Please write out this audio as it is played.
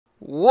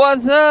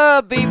What's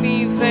up,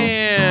 BB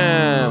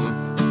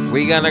fam?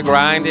 We gonna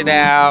grind it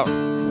out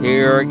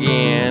here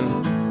again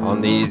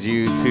on these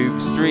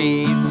YouTube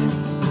streets.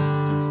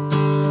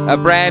 A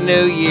brand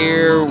new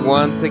year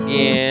once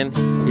again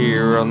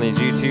here on these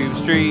YouTube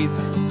streets.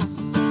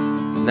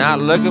 Not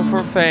looking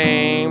for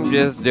fame,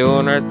 just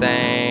doing our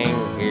thing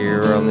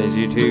here on these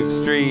YouTube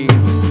streets.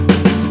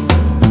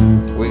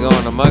 We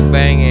gonna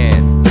mukbang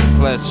it.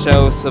 Let's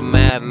show some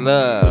mad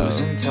love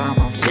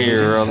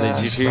here on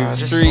these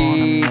YouTube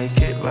streets.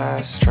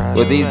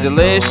 With these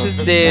delicious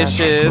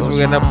dishes,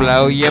 we're gonna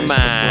blow your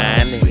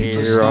mind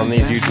here on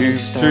these YouTube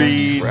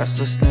streets.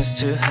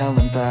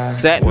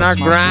 Setting our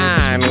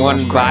grind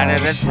one bite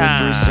at a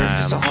time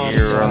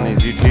here on these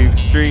YouTube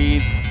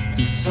streets.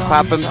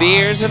 Popping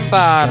beers and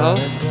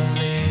bottles,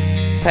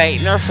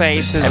 painting our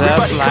faces up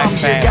like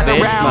fat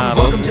bitch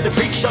models.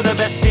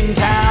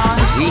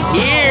 We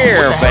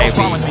here, baby.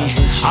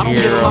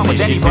 Here on the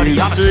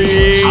YouTube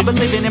streets.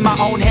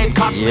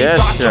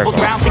 Yes, sir.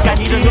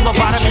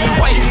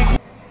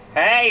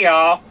 Hey,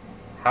 y'all.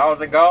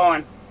 How's it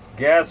going?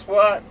 Guess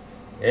what?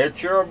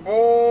 It's your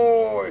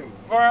boy,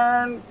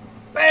 VERN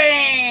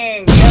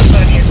Bang. Yes,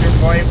 honey, it's your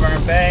boy,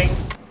 VERN Bang.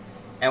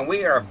 And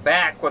we are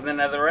back with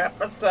another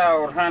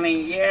episode,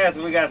 honey. Yes,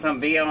 we got some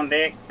V on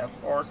deck, of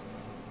course.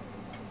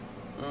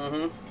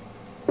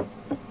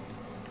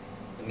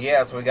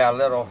 Yes, we got a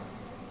little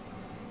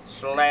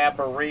slab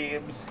of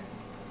ribs.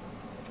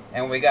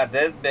 And we got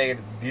this big,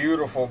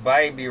 beautiful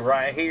baby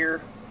right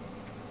here.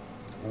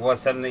 With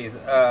some of these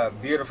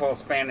beautiful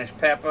Spanish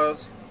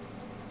peppers.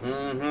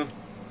 And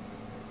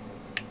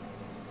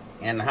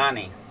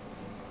honey.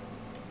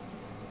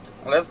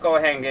 Let's go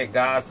ahead and get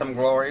God some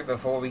glory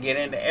before we get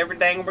into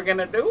everything we're going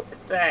to do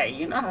today.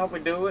 You know how we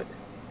do it.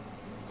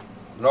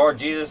 Lord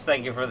Jesus,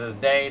 thank you for this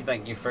day.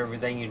 Thank you for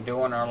everything you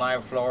do in our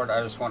life, Lord.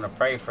 I just want to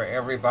pray for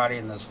everybody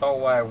in this whole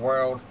wide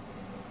world.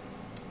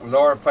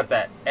 Lord, put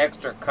that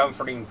extra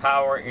comforting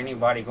power.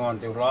 Anybody going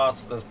through loss,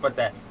 let's put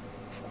that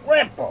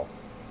triple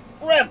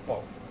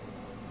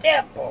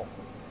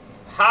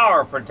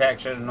power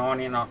protection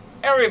anointing on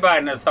everybody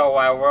in this whole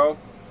wide world.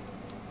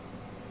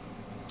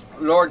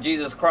 Lord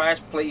Jesus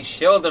Christ, please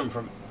shield them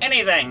from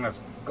anything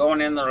that's going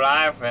in their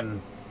life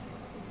and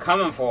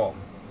coming for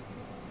them.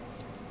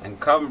 And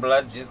cover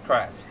blood of Jesus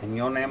Christ. In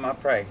your name I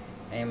pray.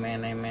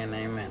 Amen, amen,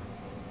 amen.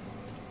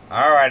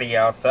 Alrighty,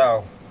 y'all.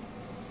 So,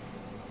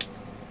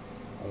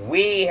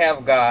 we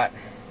have got...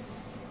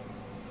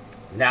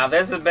 Now,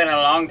 this has been a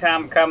long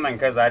time coming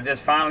because I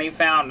just finally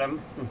found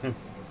them.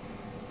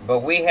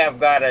 But we have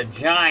got a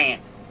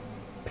giant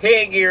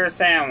pig ear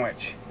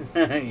sandwich.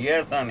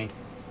 Yes, honey.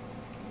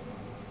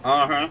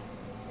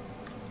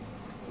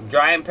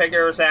 Giant pig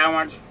ear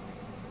sandwich.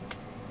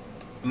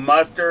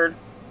 Mustard.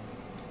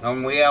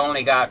 And we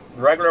only got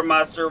regular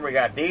mustard. We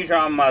got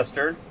Dijon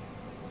mustard.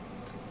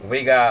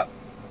 We got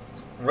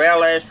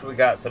relish. We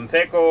got some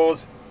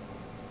pickles.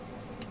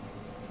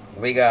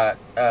 We got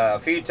a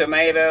few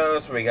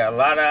tomatoes. We got a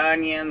lot of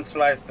onions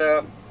sliced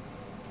up.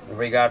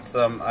 We got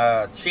some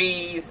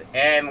cheese.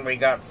 And we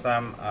got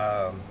some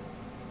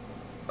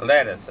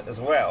lettuce as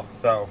well.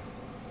 So,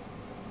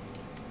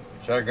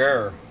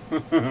 sugar.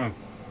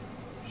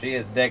 She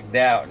is decked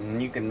out.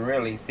 And you can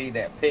really see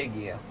that pig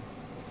here.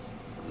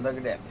 Look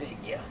at that pig,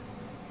 yeah.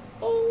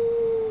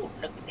 Oh,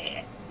 look at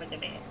that. Look at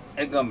that.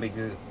 It's going to be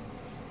good.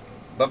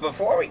 But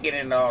before we get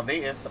into all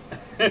this,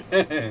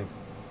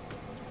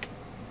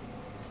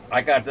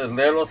 I got this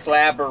little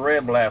slab of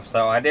rib left.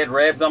 So I did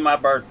ribs on my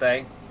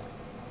birthday.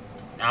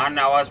 I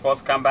know I was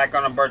supposed to come back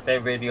on a birthday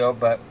video,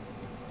 but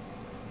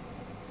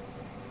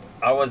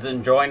I was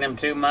enjoying them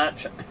too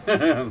much.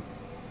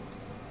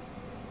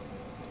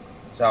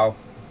 So,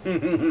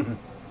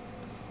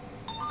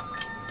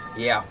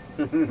 yeah.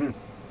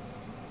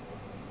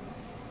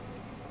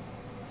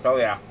 So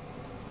yeah,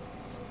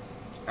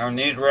 and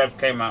these ribs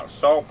came out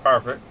so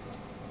perfect.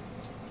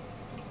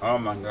 Oh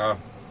my God.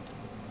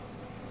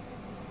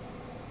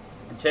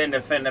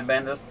 Tender fender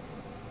benders.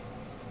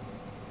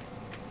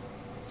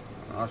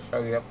 I'll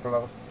show you up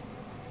close.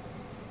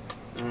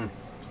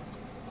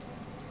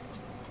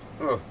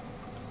 Ooh.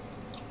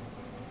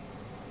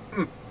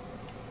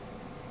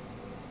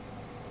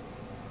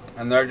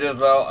 And they're just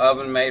little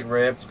oven made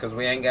ribs because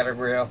we ain't got a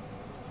grill.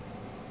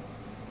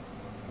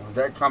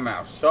 They come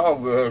out so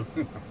good.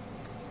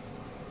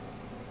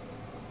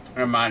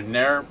 And my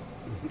nerve.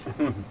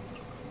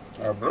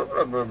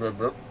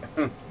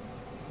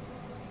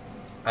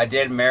 I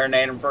did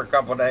marinate them for a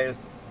couple days.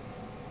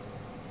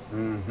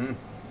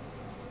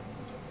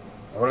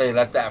 Really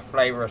let that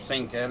flavor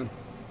sink in.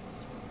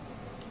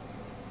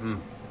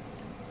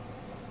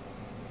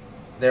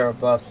 They're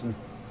busting.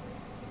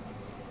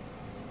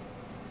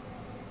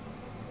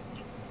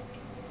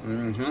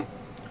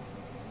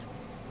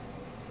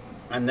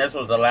 And this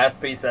was the last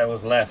piece that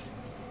was left.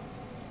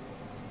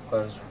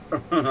 Because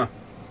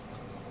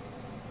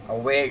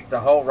we ate the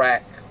whole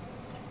rack.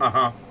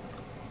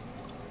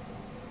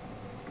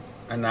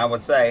 And I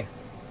would say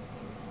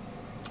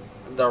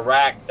the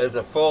rack is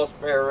a full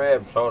spare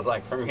rib. So it's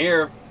like from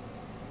here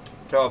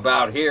to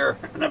about here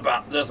and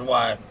about this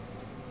wide.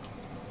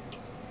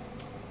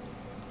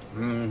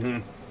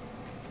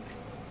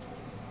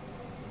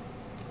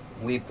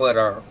 We put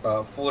our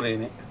foot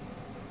in it.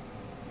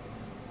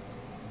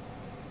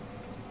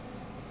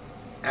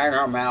 And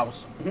our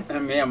mouths.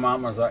 And me and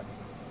Mom was like,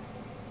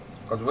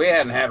 because we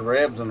hadn't had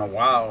ribs in a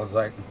while. I was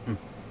like,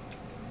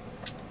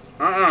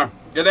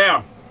 get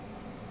down.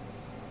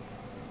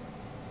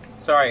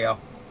 Sorry, y'all.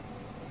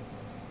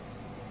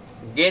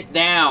 Get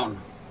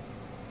down.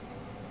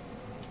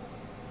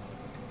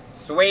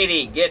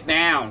 Sweetie, get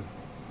down.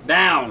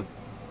 Down.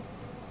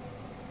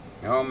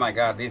 Oh my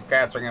God, these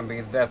cats are going to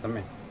be the death of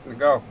me. Let's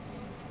go.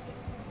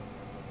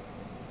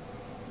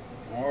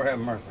 Lord have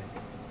mercy.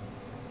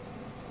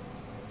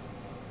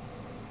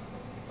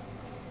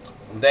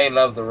 They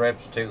love the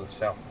ribs too,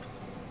 so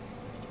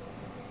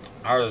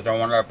I just don't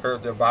want to appear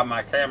there by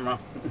my camera.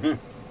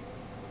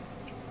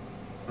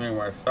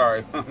 Anyway,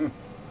 sorry.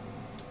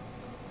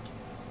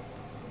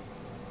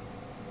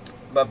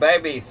 But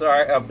baby,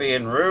 sorry I'm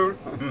being rude.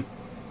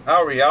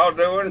 How are y'all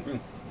doing?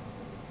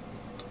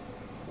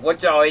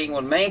 What y'all eating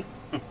with me?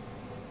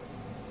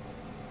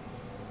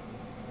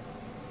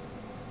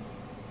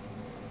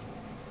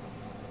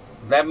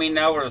 Let me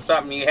know if there's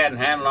something you hadn't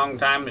had in a long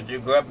time that you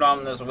grabbed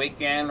on this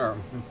weekend or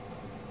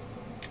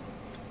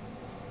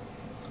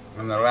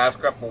in the last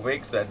couple of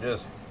weeks that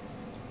just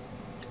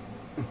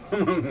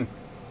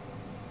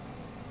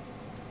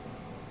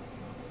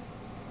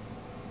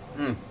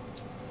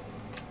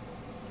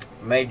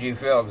made you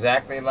feel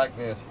exactly like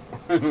this.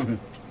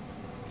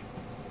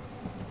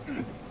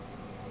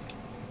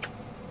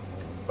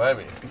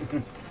 Baby.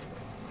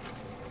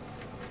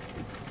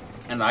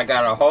 And I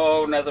got a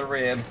whole nother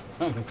rib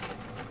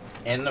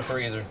in the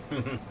freezer.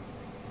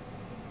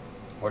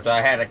 Which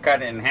I had to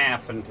cut it in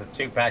half into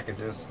 2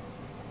 packages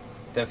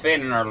to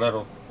fit in our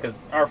little, because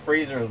our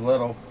freezer is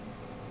little.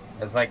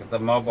 It's like the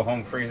mobile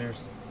home freezers.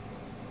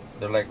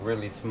 They're like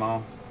really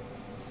small.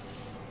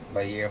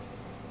 But yeah.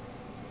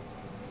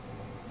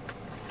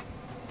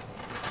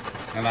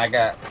 And I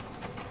got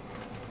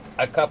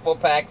a couple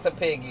packs of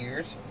pig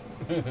ears.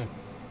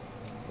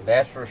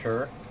 That's for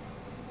sure.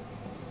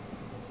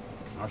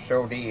 I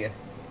sure did.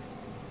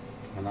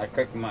 And I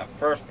cooked my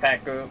first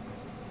pack up.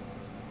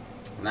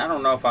 And I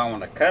don't know if I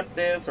want to cut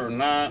this or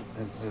not.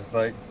 It's just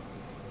like,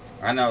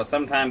 I know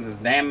sometimes it's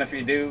damn if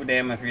you do,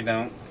 damn if you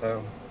don't.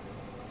 So,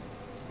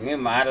 you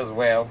might as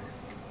well.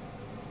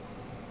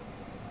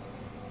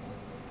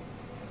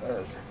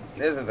 Because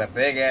this is a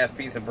big ass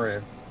piece of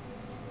bread.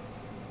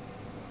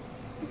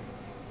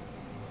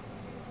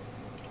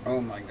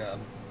 Oh my God.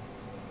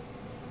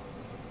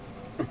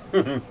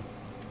 Let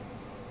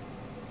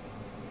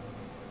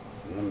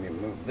me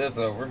move this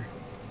over.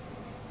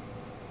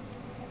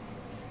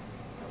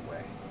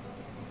 Away.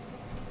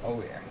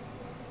 Oh yeah.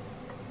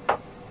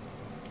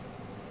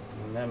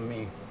 And let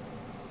me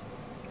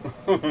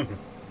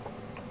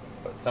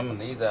put some of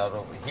these out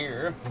over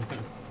here.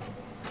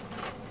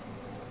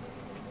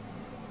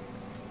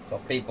 So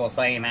people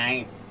saying I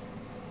ain't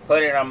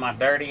put it on my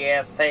dirty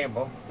ass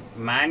table.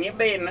 Mind your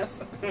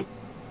business.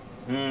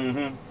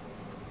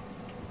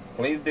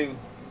 Please do.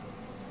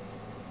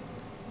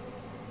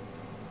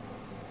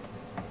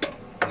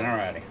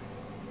 Alrighty.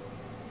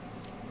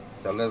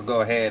 So let's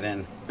go ahead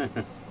and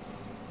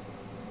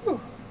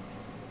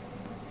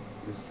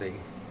let's see.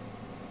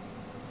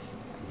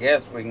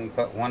 Guess we can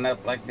put one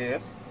up like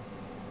this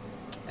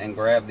and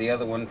grab the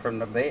other one from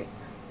the bed.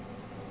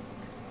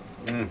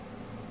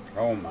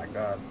 Oh my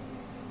God.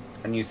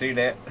 Can you see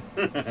that?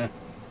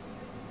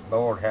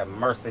 Lord have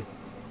mercy.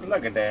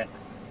 Look at that.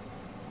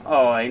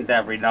 Oh, ain't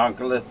that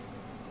redonkulous?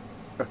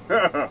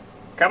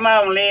 Come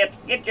on, Lips.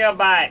 Get your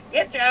bite.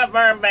 Get your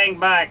VERN bang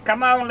bite.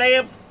 Come on,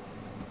 Lips.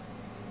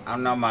 I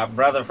know my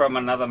brother from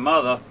another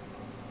mother.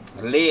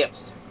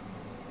 Lips.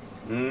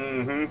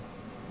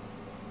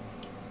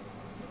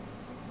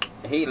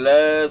 He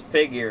loves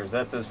pig ears.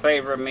 That's his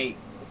favorite meat.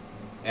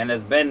 And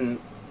has been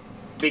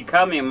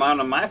becoming one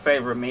of my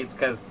favorite meats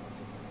because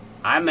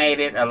I made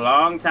it a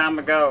long time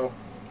ago.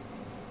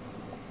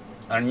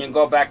 And you can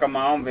go back on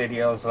my own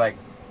videos, like,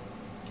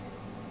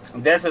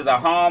 this is the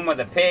home of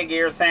the pig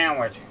ear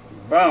sandwich.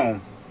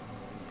 Boom.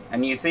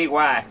 And you see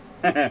why.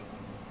 Because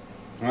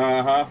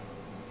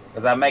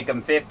I make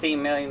them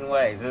 15 million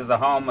ways. This is the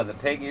home of the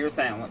pig ear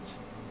sandwich.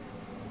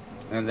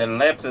 And then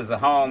Lips is the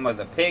home of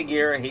the pig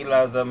ear. He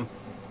loves them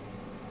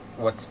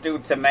with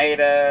stewed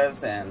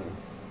tomatoes and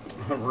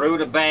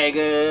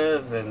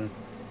rutabagas and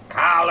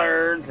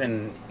collards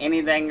and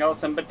anything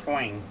else in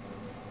between.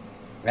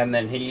 And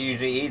then he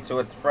usually eats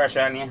with fresh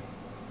onion.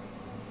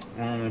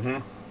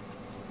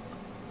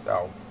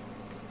 So,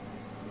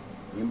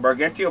 you better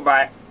get you a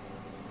bite.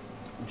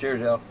 Cheers,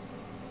 y'all.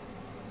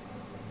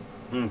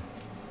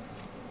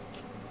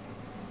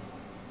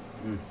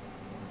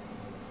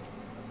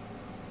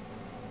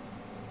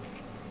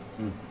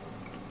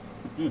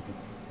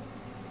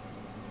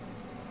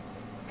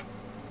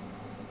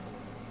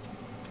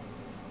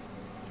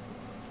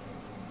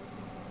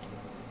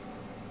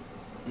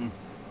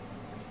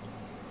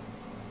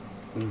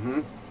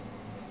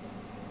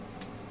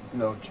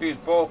 little cheese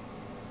pull.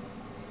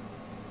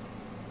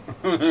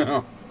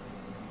 A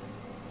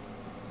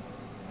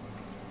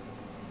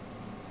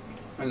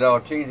little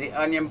cheesy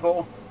onion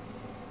pull.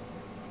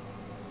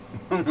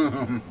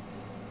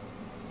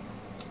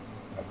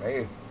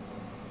 Okay.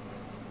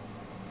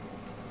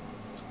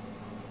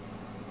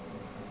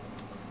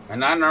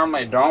 And I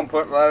normally don't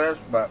put lettuce,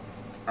 but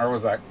I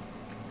was like,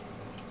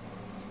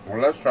 well,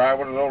 let's try it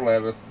with a little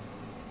lettuce.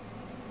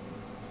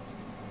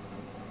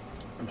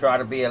 And try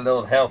to be a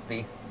little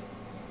healthy.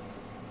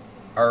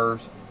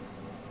 Herbs.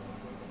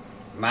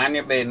 Mind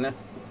your business.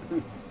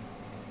 Mm.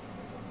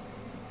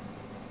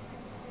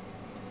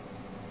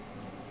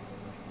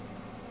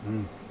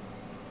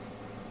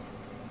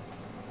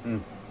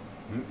 Mm.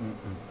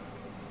 Mm-mm-mm.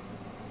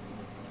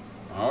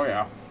 Oh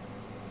yeah.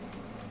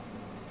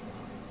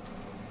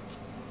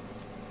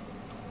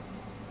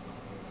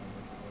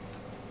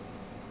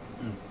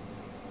 Mm.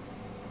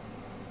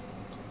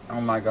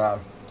 Oh my God.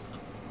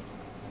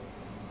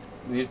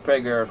 These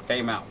pig ears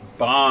came out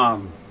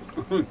bomb.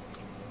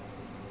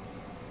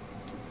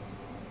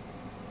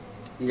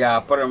 Yeah, I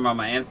put them on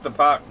my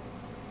Instapot.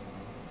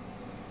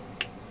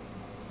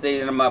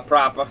 Season them up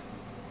proper.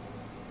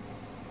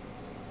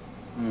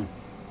 Mm.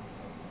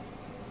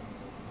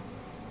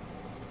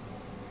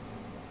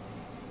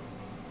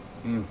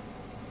 Mm.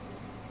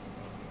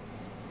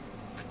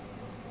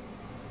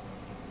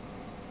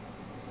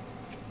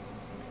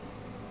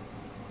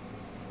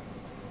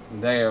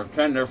 They are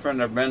tender from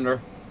the blender.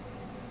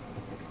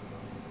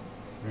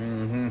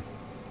 Mm-hmm.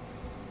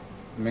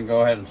 Let me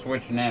go ahead and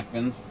switch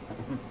napkins.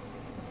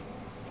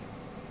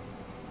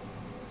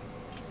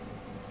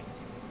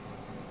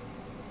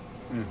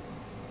 Mm.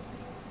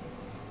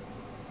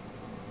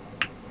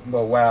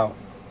 But wow,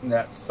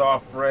 that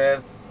soft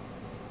bread.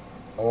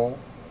 Oh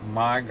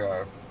my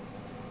God.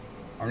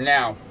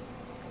 Now,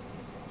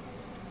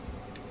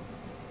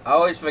 I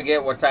always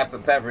forget what type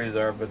of peppers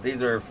are, but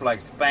these are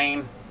like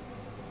Spain.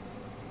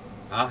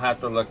 I'll have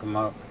to look them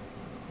up.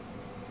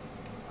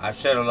 I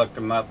should have looked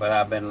them up, but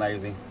I've been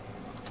lazy.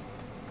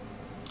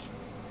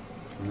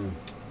 Mm.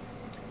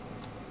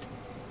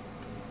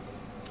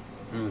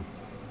 Mm.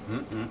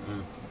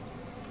 Mm-mm-mm.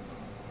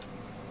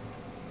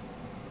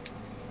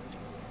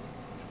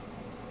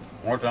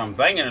 Which I'm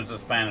thinking it's the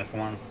Spanish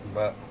ones,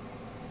 but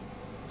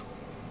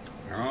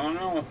I don't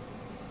know.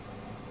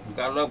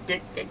 Got a little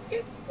kick.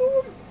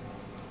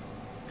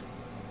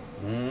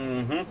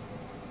 Mm-hmm.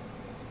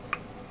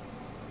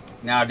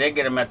 Now, I did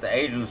get them at the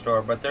Asian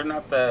store, but they're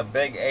not the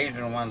big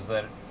Asian ones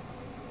that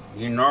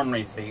you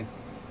normally see.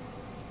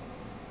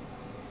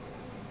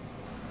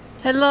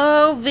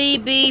 Hello,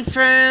 VB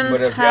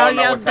friends. How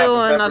y'all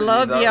doing? I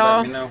love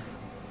y'all.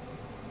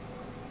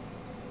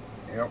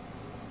 Yep.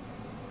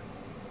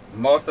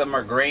 Most of them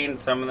are green.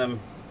 Some of them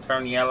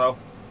turn yellow.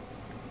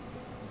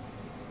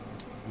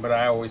 But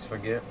I always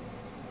forget.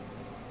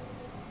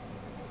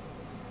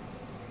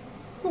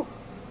 Whew.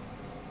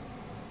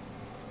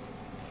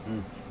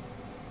 Mm.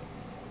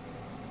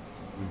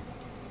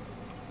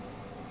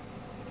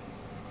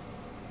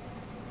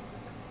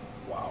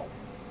 Wow.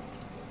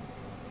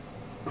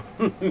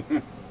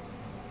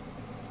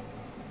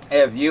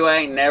 If you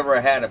ain't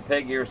never had a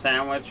pig ear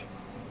sandwich,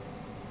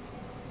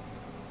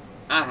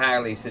 I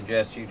highly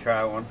suggest you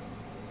try one.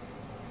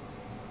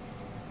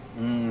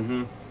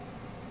 Mm-hmm.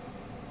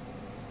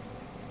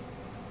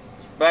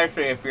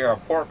 Especially if you're a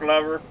pork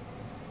lover.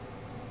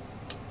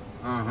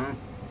 Mm-hmm.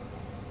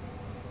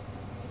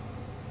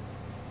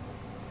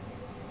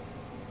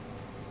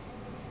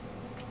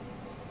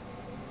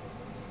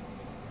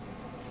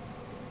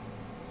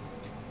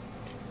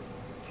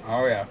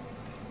 Oh yeah.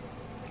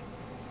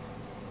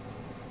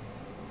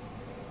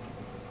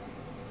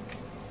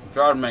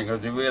 Trust me,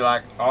 because if you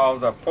like all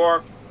the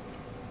pork,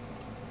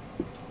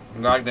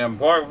 you like them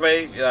pork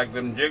feet, you like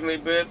them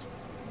jiggly bits,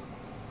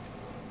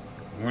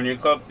 when you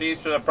cook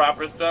these to the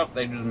proper stuff,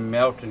 they just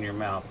melt in your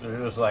mouth. They're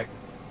just like,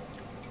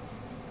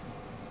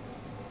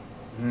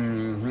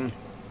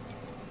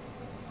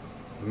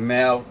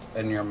 melt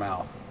in your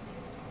mouth.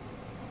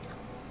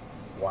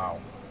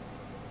 Wow.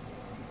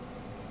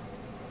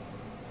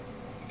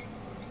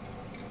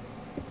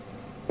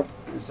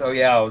 So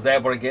yeah, I was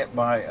able to get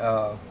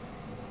my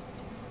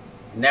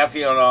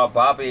nephew and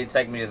Bobby to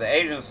take me to the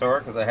Asian store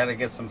because I had to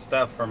get some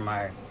stuff from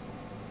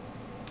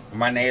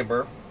my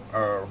neighbor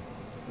or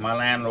my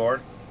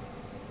landlord,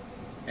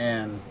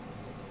 and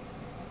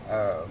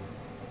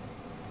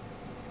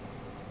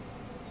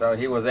so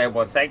he was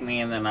able to take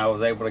me, and then I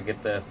was able to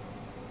get they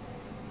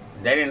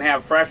didn't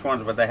have fresh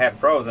ones, but they had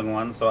frozen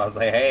ones, so I was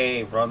like,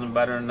 hey, frozen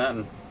better than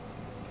nothing.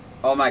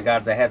 Oh my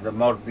God, they had the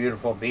most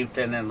beautiful beef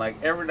tendon,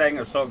 like everything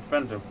is so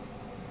expensive.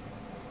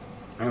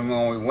 And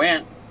when we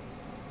went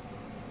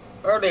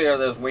earlier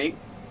this week,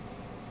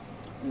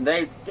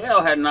 they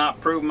still had not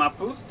approved my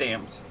food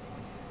stamps.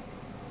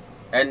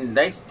 And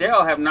they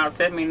still have not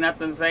sent me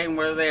nothing saying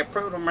whether they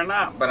approved them or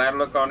not. But I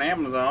look on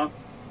Amazon.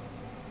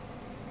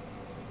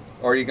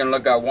 Or you can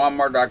look at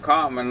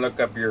Walmart.com and look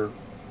up your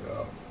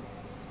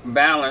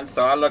balance.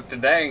 So I looked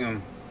today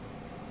and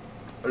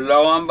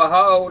lo and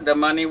behold, the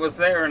money was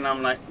there, and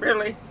I'm like,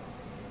 really?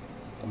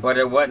 But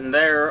it wasn't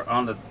there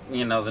on the,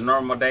 you know, the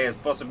normal day it's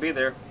supposed to be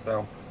there.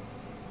 So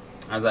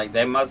I was like,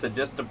 they must have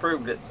just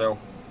approved it. So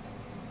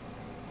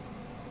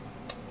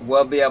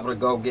we'll be able to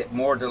go get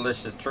more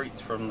delicious treats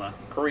from the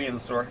Korean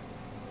store,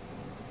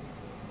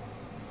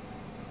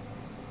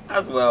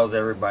 as well as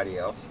everybody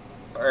else,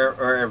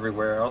 or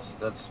everywhere else.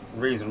 That's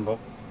reasonable.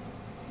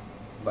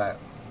 But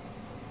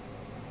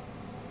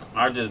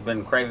I've just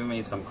been craving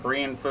me some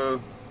Korean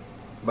food,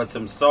 but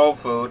some soul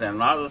food, and a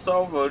lot of the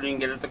soul food you can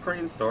get at the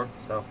Korean store.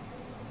 So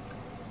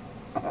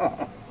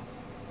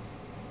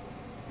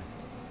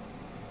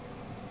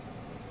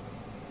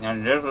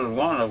and this is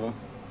one of them.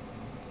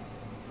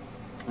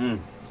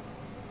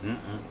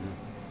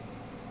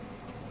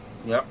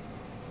 Yep.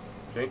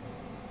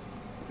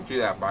 See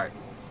that bite.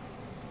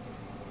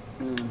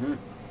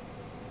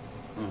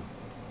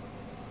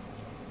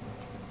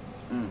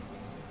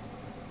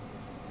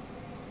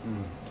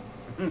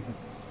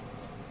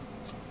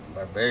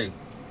 Baby.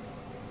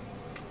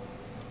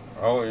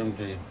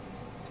 OMG.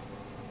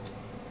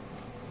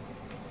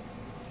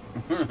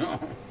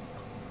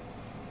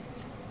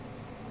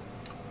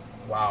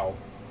 Wow.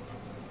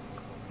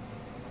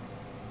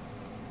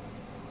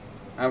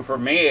 And for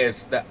me,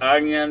 it's the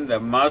onion, the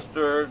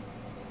mustard.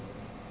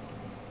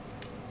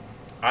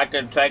 I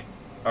can take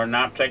or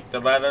not take the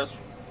lettuce.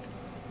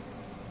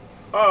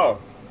 Oh.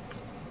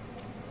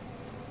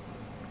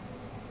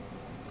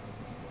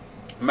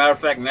 Matter of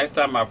fact, next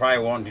time I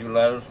probably won't do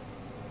lettuce.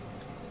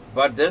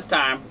 But this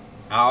time,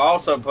 I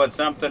also put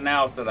something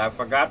else that I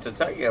forgot to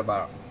tell you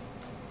about.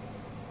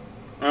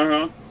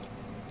 I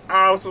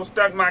also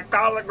stuck my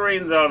collard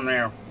greens on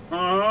there.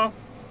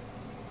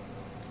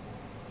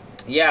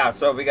 Yeah,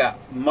 so we got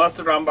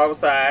mustard on both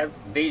sides,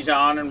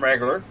 Dijon and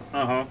regular.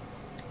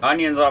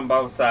 Onions on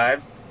both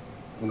sides.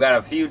 We got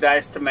a few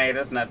diced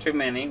tomatoes, not too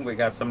many. We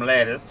got some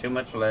lettuce, too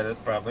much lettuce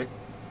probably.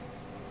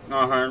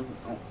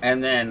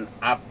 And then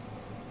I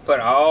put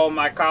all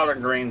my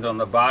collard greens on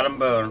the bottom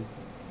bone.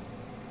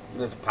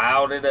 Just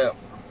piled it up.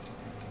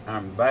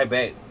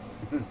 Baby.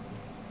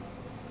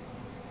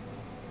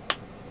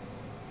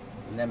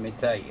 Let me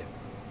tell you.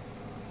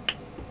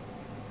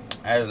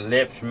 That's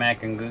lip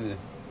smacking good.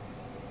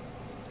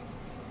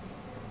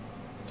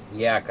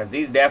 Yeah, because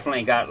these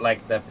definitely got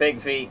like the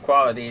pig feet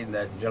quality,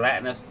 the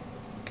gelatinous.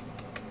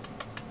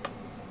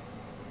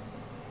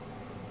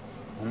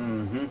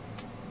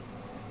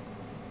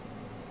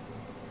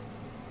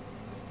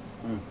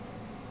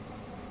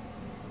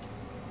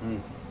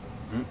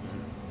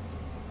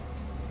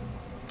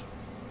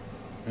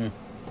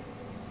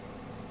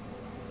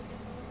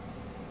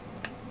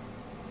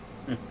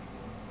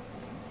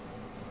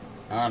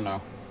 I don't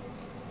know.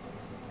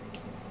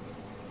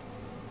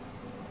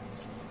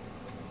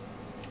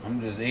 I'm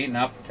just eating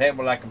off the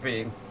table like a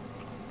pig.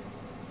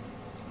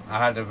 I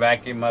had to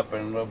vacuum up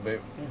in a little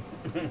bit.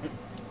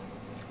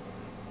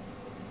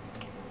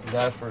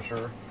 That's for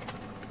sure.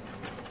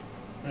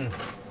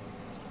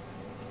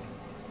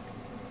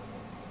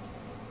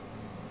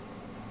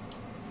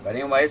 But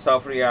anyways,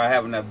 hopefully y'all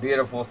having a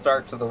beautiful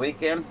start to the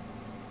weekend.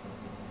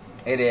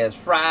 It is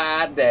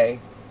Friday.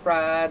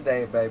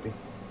 Friday, baby.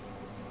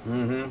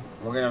 We're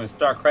going to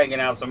start cranking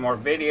out some more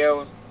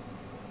videos.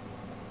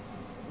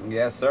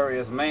 Yes, sir.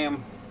 Yes,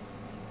 ma'am.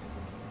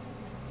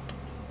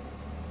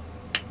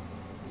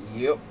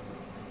 Yep.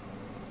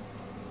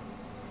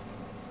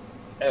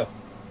 Ew.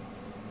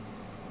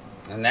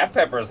 And that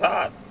pepper is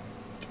hot.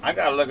 I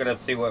got to look it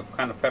up, see what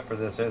kind of pepper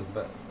this is,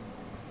 but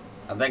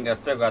I think I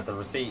still got the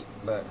receipt,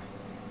 but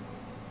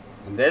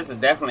this has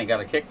definitely got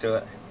a kick to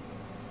it.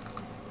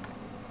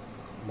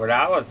 But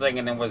I was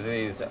thinking it was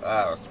these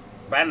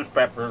Spanish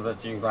peppers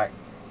that you like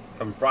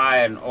can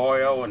fry in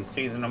oil and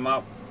season them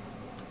up.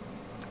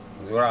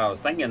 That's what I was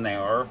thinking they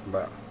are,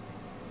 but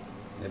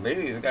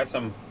these got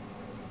some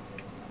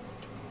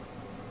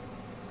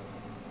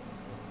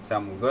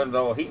good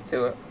little heat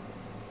to it.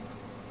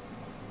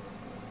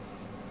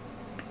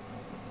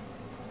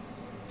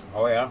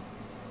 Oh yeah.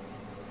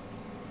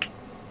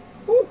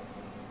 Woo.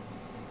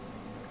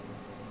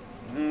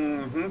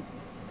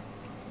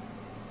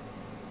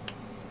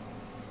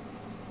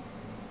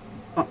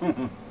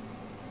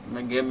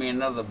 Let me give me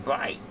another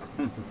bite.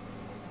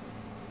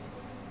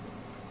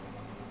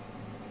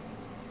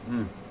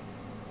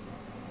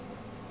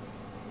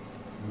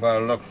 But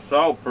it looks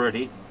so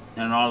pretty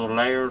in all the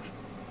layers.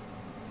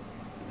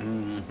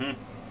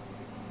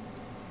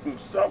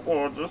 It's so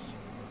gorgeous.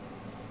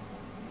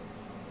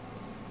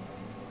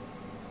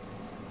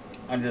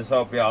 I just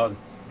hope y'all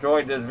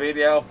enjoyed this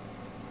video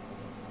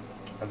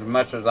as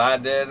much as I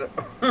did.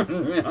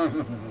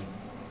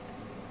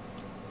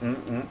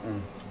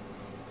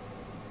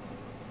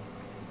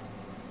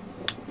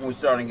 We're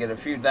starting to get a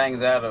few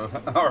things out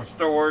of our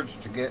storage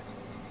to get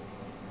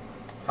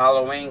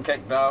Halloween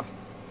kicked off.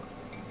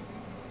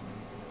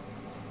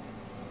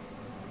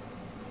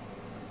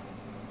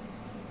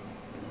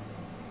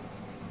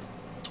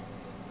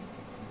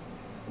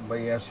 But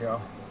yes,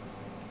 y'all.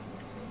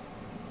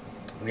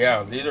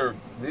 Yeah, these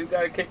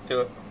got a kick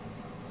to it.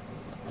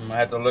 I'm gonna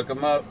have to look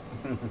them up.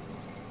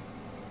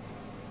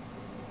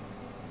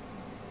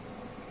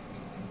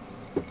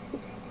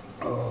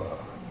 Oh.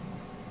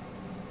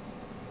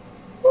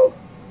 Woo.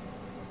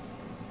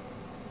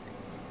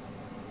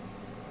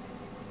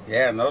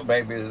 Yeah, and those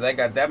babies, if they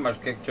got that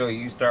much kick to it,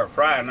 you start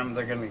frying them,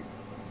 they're gonna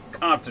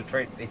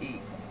concentrate the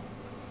heat.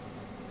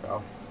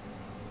 So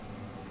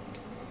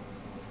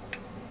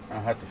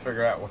I'll have to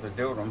figure out what to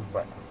do with them,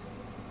 but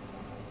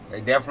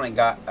they definitely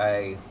got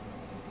a,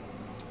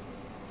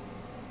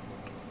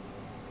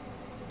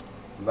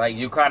 like,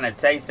 you kind of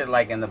taste it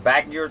like in the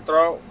back of your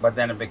throat, but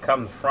then it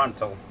becomes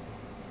frontal.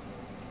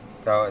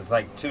 So it's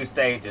like 2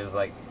 stages.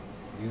 Like,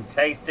 you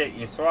taste it,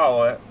 you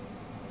swallow it,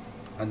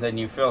 and then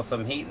you feel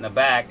some heat in the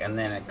back, and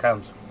then it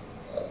comes.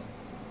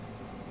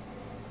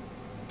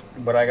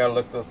 But I gotta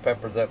look those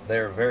peppers up.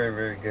 They're very,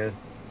 very good.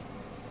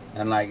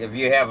 And like, if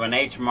you have an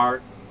H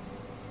Mart,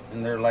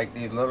 and they're like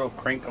these little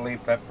crinkly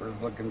peppers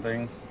looking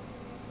things.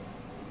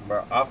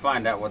 But I'll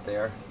find out what they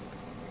are.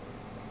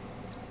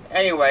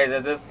 Anyways,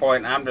 at this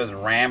point, I'm just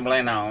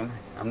rambling on.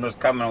 I'm just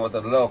coming with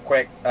a little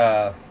quick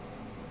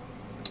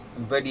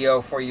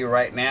video for you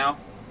right now.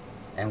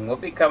 And we'll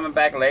be coming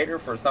back later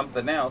for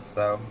something else.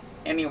 So,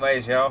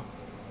 anyways, y'all.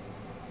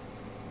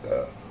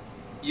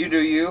 You do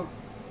you.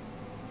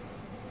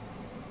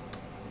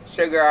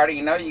 Sugar, I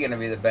already know you're going to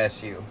be the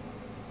best you.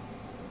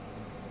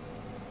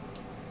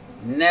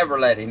 Never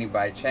let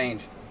anybody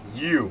change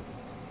you.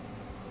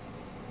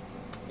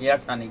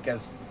 Yes, honey,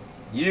 because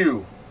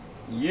you,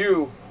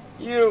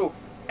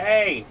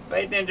 hey,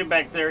 pay attention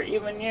back there,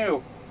 even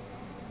you,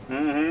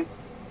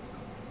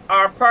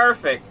 are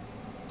perfect.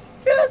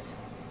 Just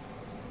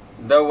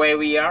the way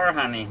we are,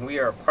 honey. We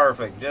are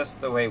perfect just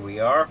the way we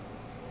are.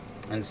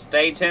 And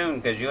stay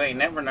tuned, because you ain't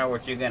never know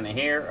what you're going to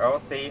hear or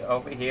see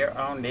over here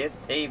on this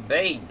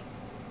TV.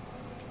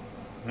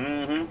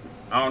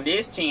 On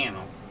this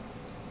channel.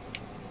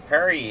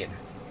 Period.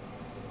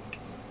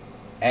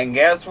 And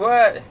guess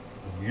what?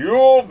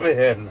 You've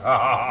been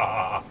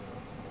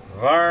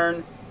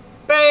Vern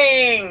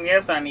Bang.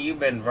 Yes, honey, you've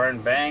been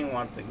Vern Bang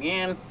once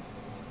again.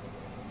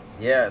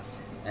 Yes,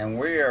 and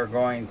we are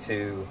going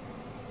to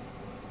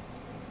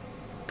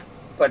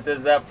put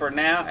this up for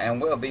now,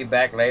 and we'll be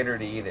back later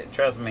to eat it.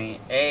 Trust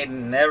me,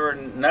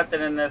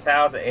 nothing in this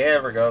house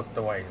ever goes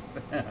to waste.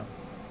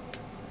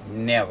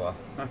 Never.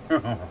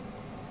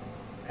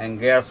 And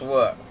guess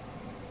what?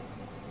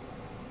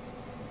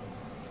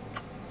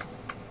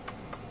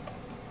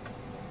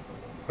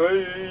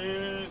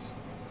 Peace.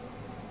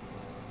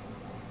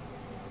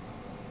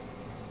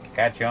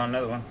 Catch you on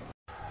another one.